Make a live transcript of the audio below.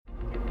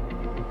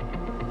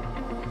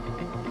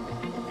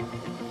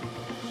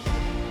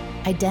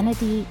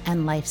Identity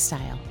and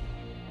lifestyle.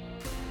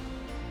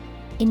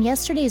 In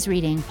yesterday's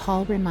reading,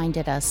 Paul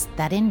reminded us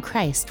that in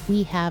Christ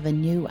we have a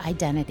new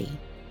identity.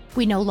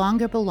 We no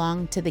longer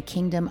belong to the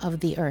kingdom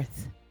of the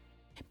earth.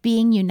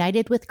 Being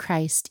united with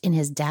Christ in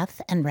his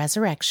death and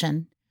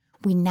resurrection,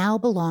 we now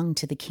belong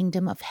to the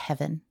kingdom of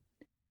heaven.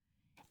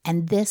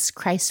 And this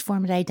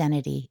Christ-formed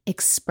identity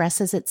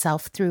expresses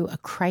itself through a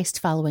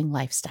Christ-following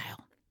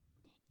lifestyle.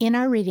 In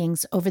our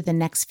readings over the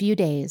next few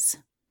days,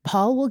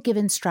 Paul will give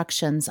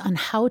instructions on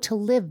how to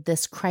live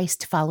this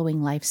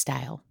Christ-following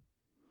lifestyle.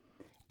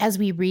 As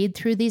we read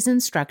through these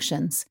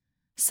instructions,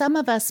 some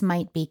of us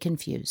might be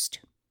confused.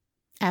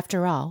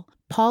 After all,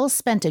 Paul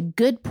spent a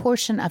good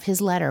portion of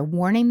his letter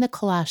warning the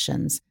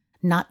Colossians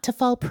not to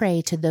fall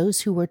prey to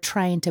those who were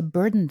trying to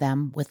burden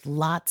them with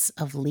lots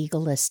of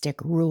legalistic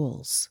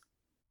rules.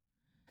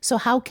 So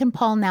how can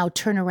Paul now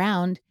turn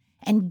around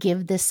and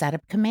give this set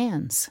of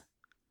commands?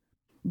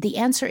 The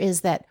answer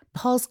is that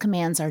Paul's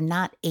commands are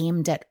not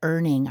aimed at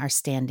earning our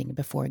standing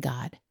before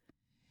God.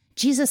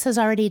 Jesus has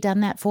already done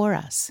that for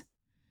us.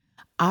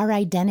 Our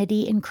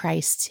identity in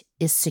Christ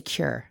is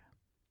secure.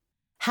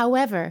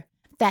 However,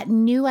 that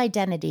new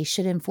identity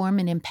should inform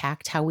and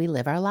impact how we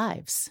live our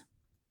lives.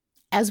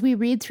 As we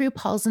read through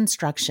Paul's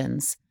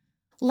instructions,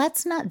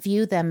 let's not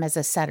view them as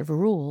a set of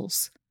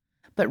rules,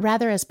 but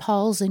rather as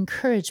Paul's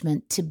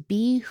encouragement to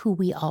be who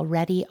we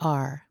already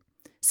are.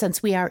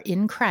 Since we are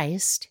in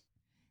Christ,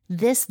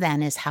 this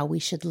then is how we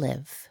should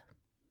live.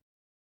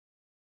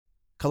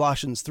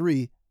 Colossians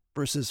 3,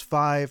 verses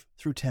 5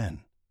 through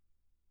 10.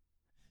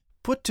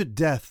 Put to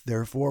death,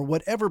 therefore,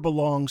 whatever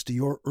belongs to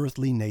your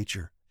earthly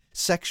nature,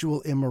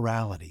 sexual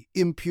immorality,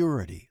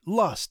 impurity,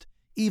 lust,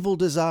 evil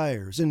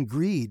desires, and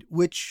greed,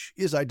 which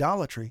is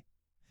idolatry.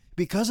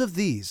 Because of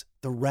these,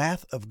 the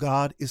wrath of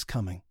God is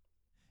coming.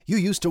 You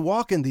used to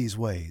walk in these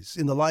ways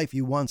in the life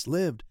you once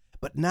lived,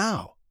 but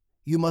now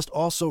you must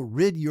also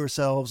rid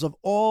yourselves of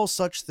all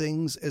such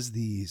things as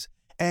these: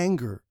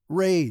 anger,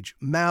 rage,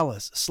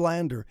 malice,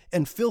 slander,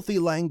 and filthy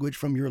language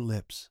from your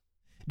lips.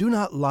 Do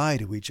not lie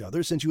to each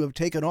other, since you have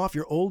taken off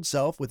your old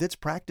self with its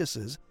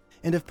practices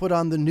and have put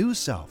on the new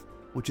self,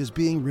 which is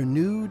being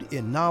renewed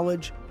in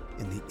knowledge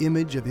in the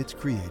image of its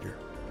Creator.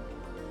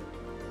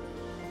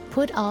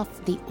 Put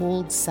off the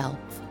old self.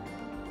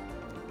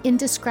 In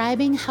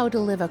describing how to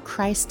live a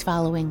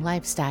Christ-following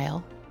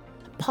lifestyle,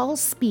 Paul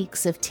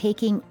speaks of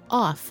taking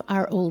off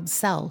our old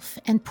self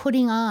and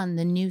putting on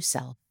the new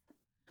self.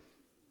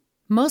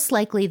 Most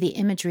likely the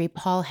imagery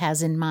Paul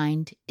has in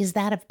mind is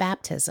that of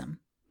baptism.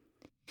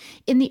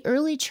 In the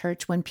early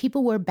church, when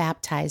people were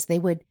baptized, they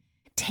would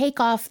take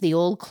off the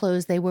old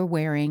clothes they were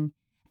wearing,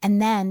 and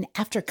then,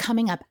 after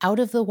coming up out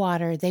of the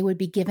water, they would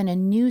be given a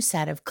new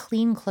set of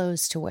clean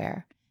clothes to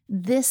wear.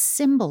 This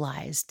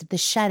symbolized the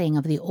shedding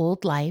of the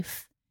old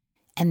life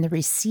and the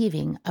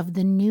receiving of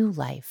the new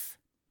life.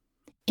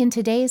 In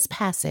today's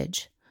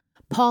passage,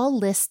 Paul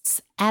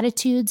lists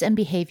attitudes and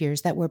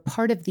behaviors that were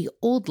part of the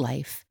old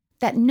life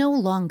that no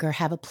longer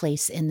have a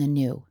place in the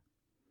new.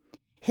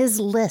 His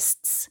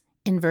lists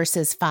in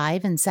verses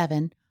 5 and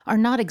 7 are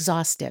not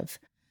exhaustive,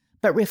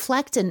 but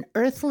reflect an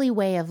earthly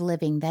way of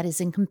living that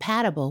is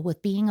incompatible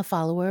with being a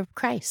follower of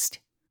Christ.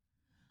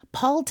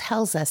 Paul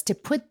tells us to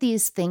put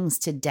these things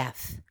to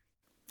death.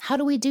 How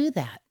do we do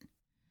that?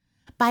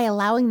 By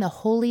allowing the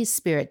Holy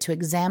Spirit to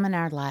examine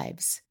our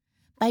lives,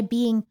 by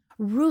being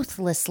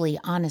ruthlessly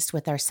honest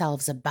with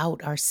ourselves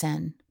about our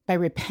sin, by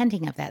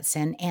repenting of that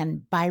sin,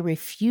 and by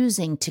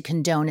refusing to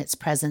condone its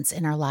presence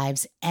in our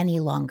lives any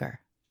longer.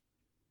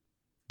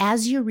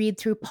 As you read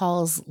through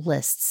Paul's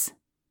lists,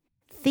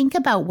 think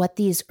about what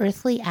these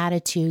earthly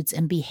attitudes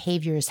and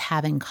behaviors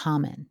have in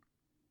common.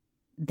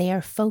 They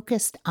are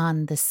focused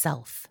on the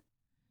self.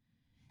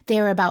 They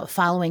are about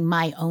following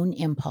my own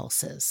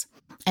impulses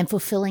and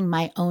fulfilling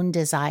my own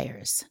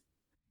desires.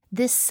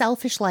 This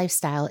selfish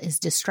lifestyle is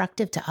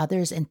destructive to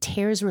others and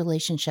tears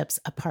relationships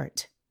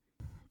apart.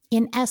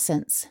 In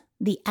essence,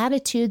 the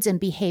attitudes and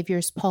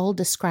behaviors Paul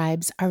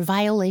describes are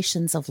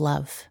violations of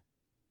love.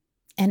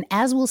 And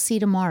as we'll see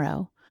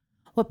tomorrow,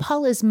 what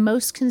Paul is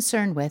most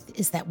concerned with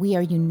is that we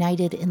are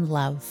united in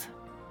love.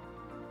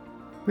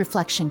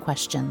 Reflection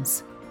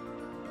questions.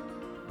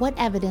 What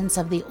evidence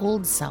of the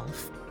old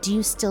self do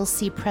you still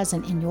see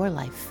present in your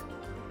life?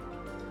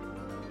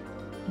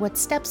 What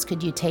steps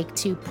could you take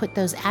to put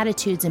those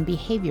attitudes and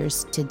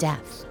behaviors to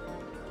death?